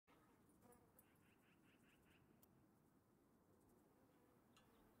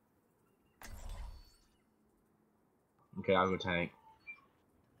Okay, I'll go tank.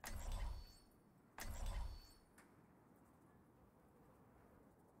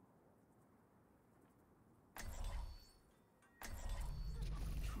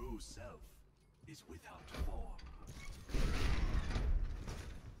 True self is without form.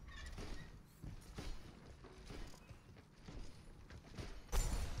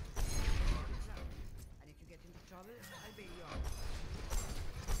 And if you get into trouble, I'll bail you out.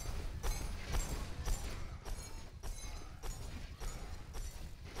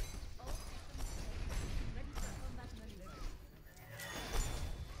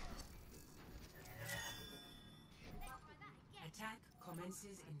 Attack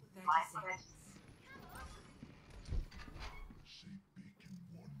commences in 30 seconds.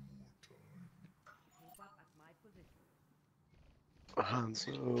 Move up at my position.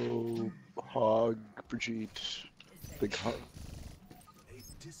 Hanzo, Hog, Brigitte, Big Hog. A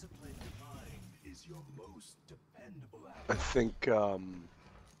disciplined mind is your most dependable I ally. think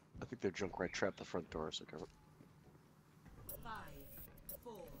their Junkrat trapped the front door, so cover. 5,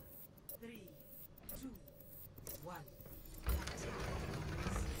 4, 3, 2, 1.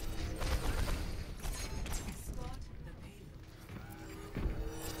 Escort the payload.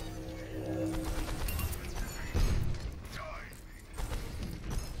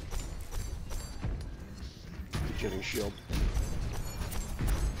 Jetting shield.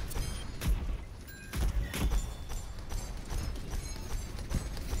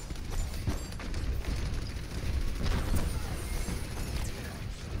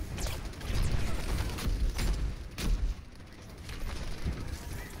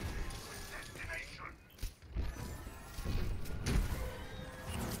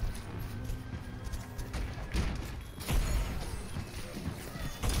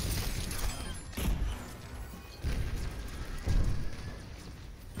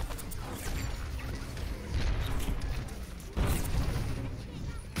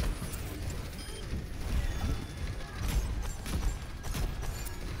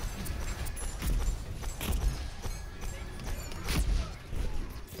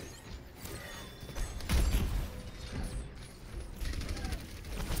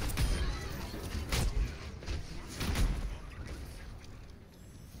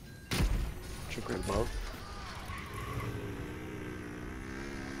 Junkrat above.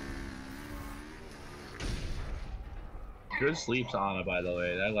 Good sleeps on it, by the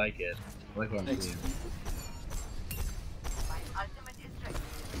way. I like it. I like what I'm seeing.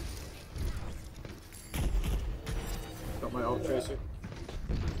 Got my ult tracer.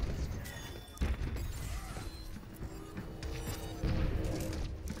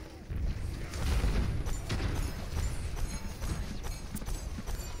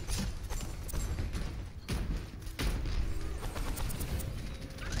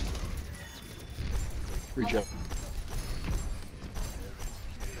 Reject.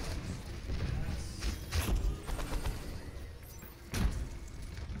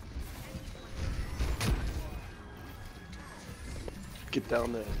 Get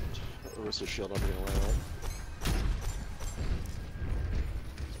down that Orisa shield, I'm gonna land out.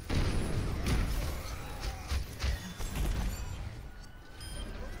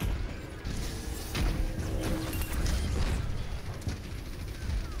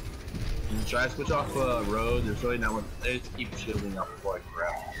 Try to switch off road. There's really not one. They just keep shielding up before I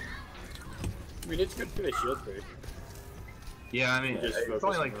grab. I mean, it's good for the shield break. Yeah, I mean, Just it's focus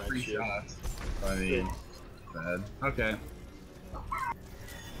only on like the right 3 shield. shots. I mean, bad. Okay.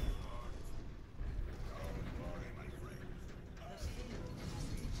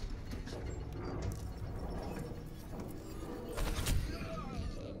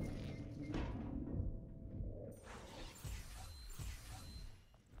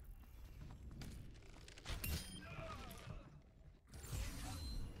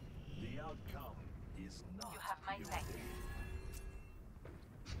 The outcome is not your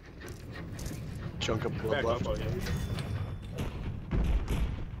Chunk up glove Back left. up, okay.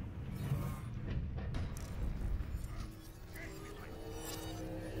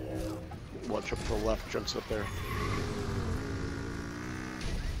 Watch up to the left, Junk's up there.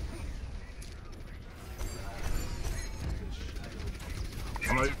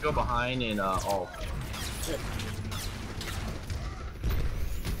 I'm gonna go behind and ult. Yeah.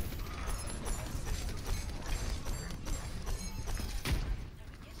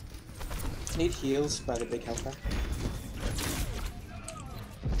 Need heals by the big helper.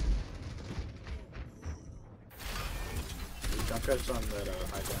 Junkrat's on that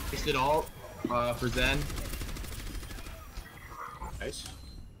high ground. Wasted ult for Zen. Nice.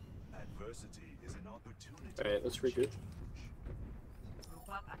 adversity is an opportunity. Alright, let's regroup. Group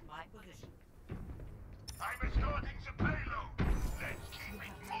up at my position. I'm escorting the payload. Let's keep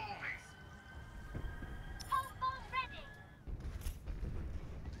it moving.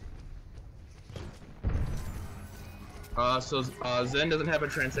 Zen doesn't have a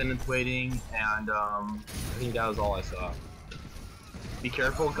Transcendence waiting, and I think that was all I saw. Be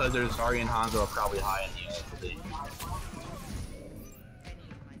careful, because there's Ari and Hanzo are probably high in the for the Enemy in my sights.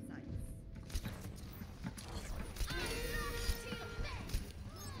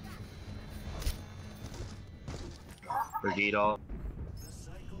 Brigade all. The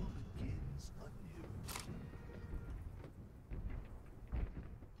cycle begins anew.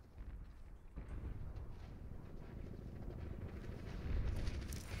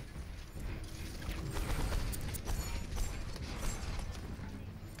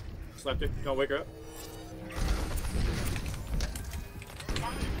 Slapped it. Don't wake her up.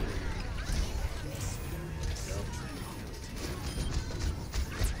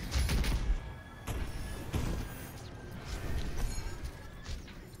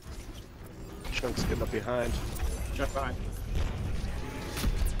 Chunk's getting up behind. Jump behind.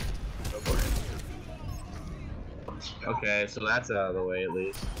 Go for it. Okay, so that's out of the way at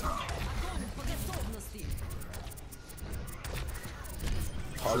least.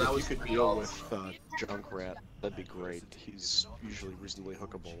 Oh, that if was you could pretty deal all. with Junkrat, that'd be great. He's usually reasonably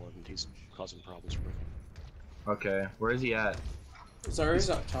hookable, and he's causing problems for me. Okay, where is he at?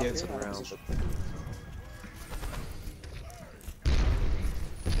 Zarya's up top here. Dancing around.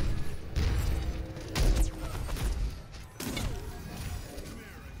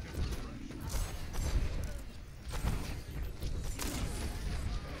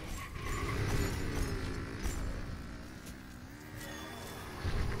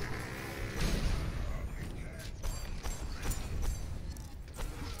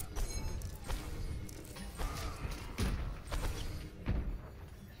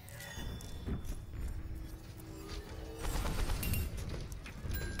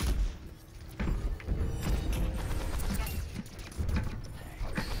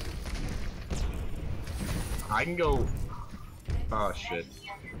 I can go. Oh shit.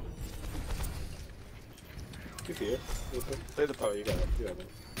 Good for you. Play the Oh, you got it. You got it.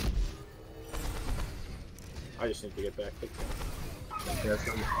 I just need to get back. Yeah, let's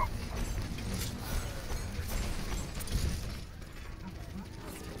go.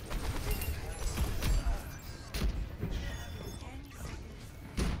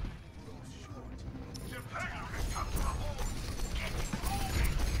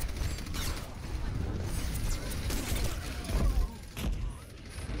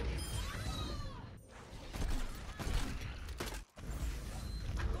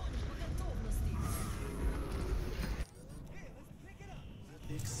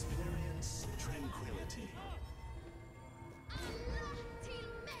 Experience tranquility. Complete.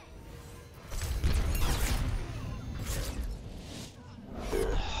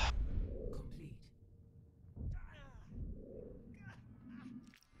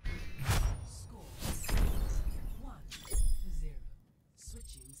 Score 1-0.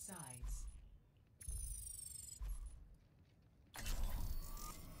 Switching sides.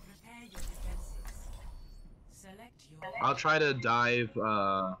 Prepare your defenses. Select your. I'll try to dive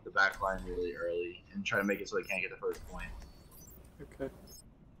the back line really early and try to make it so they can't get the first point. Okay.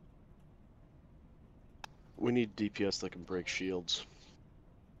 We need DPS that can break shields.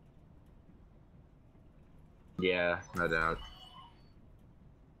 Yeah, no doubt.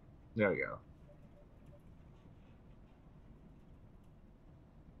 There we go.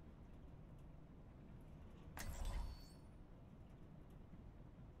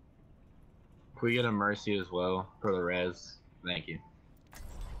 Can we get a mercy as well for the res? Thank you.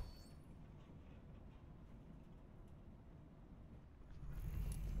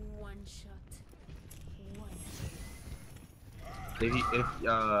 One shot. One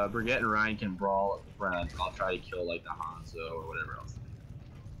If Brigitte and Ryan can brawl at the front, I'll try to kill like the Hanzo or whatever else.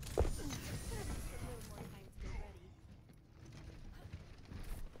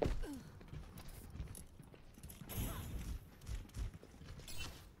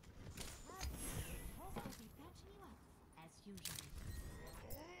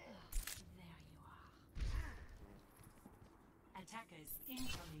 Attackers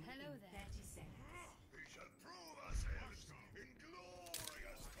incoming Hello in there. 30 seconds. We shall prove ourselves in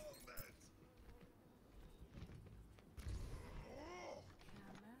glorious combat.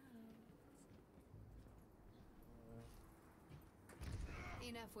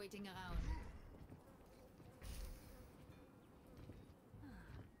 Enough waiting around. Te voilà.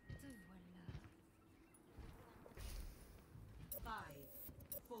 5,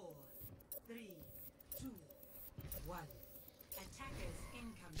 4, 3, 2, 1. Attackers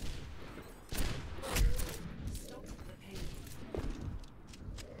incoming.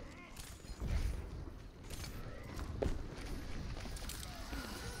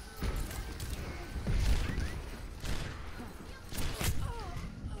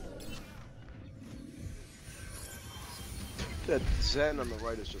 That Zen on the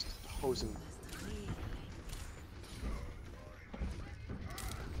right is just hosing.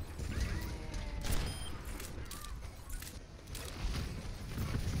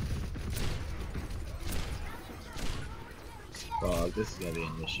 Oh, this is gonna be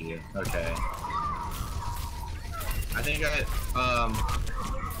an issue. Okay. I think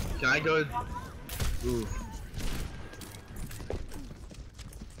can I go? Oof.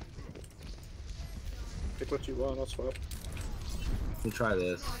 Pick what you want, I'll swap. Let me try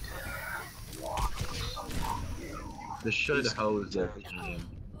this. This should hose the game.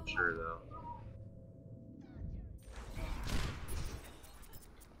 Sure though.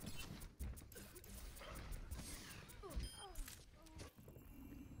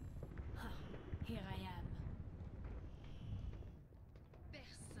 Here I am.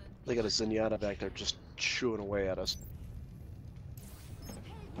 They got a Zenyatta back there just chewing away at us.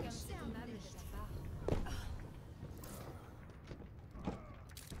 Comme c'est aimable de ta part.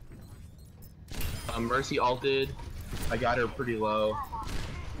 Mercy ulted. I got her pretty low.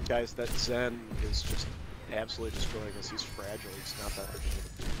 Guys, that Zen is just absolutely destroying us. He's fragile. He's not that hard to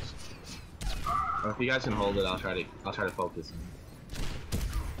use. Well, if you guys can hold it, I'll try to focus.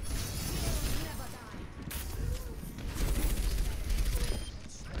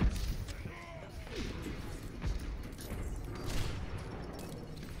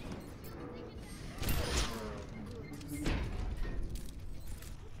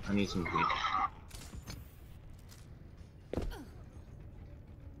 I need some heat.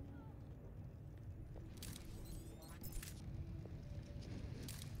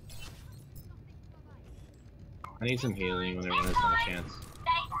 I need some healing when everyone has a chance.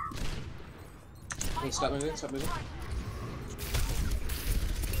 Wait, stop moving, stop moving.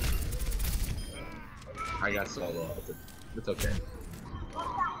 I got solo. It's okay.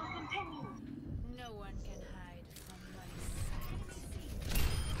 No one can hide from my sight.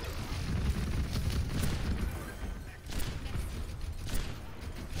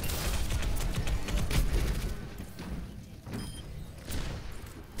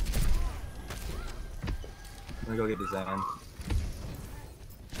 I'm gonna go get the Zen.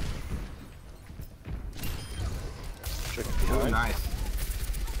 Check it Oh, behind. nice.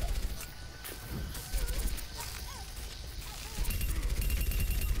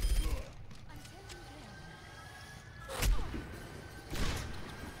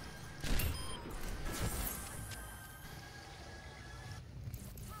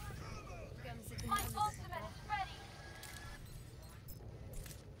 Comme c'est aimable de ta part.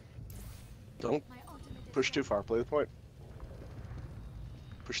 Don't push too far. Play the point.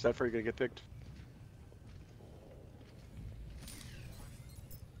 Push that far, you're gonna get picked.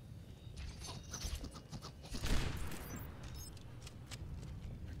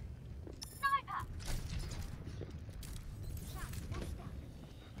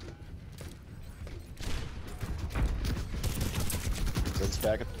 Zen's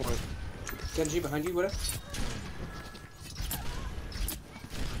back at the point. Genji behind you, what?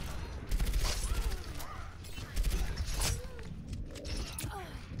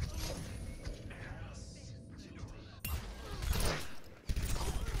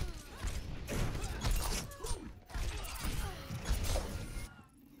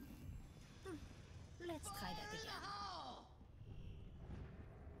 Let's try that again.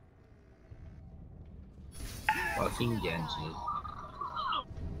 Fucking Genji.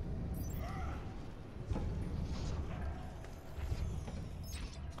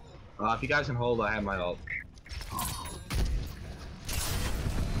 If you guys can hold, I have my ult.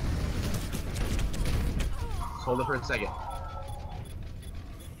 Just hold it for a second.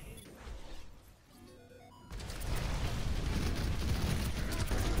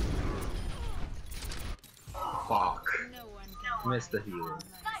 Fuck. No one can Missed the hide healer. from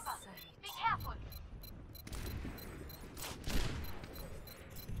my sight.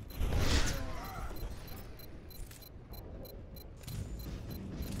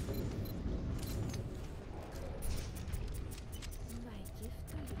 My gift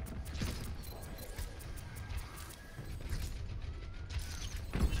to you.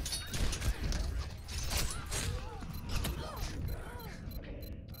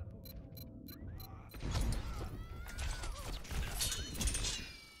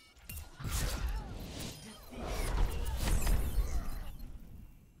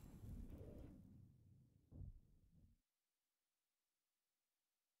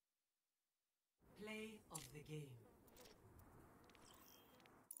 Play of the game.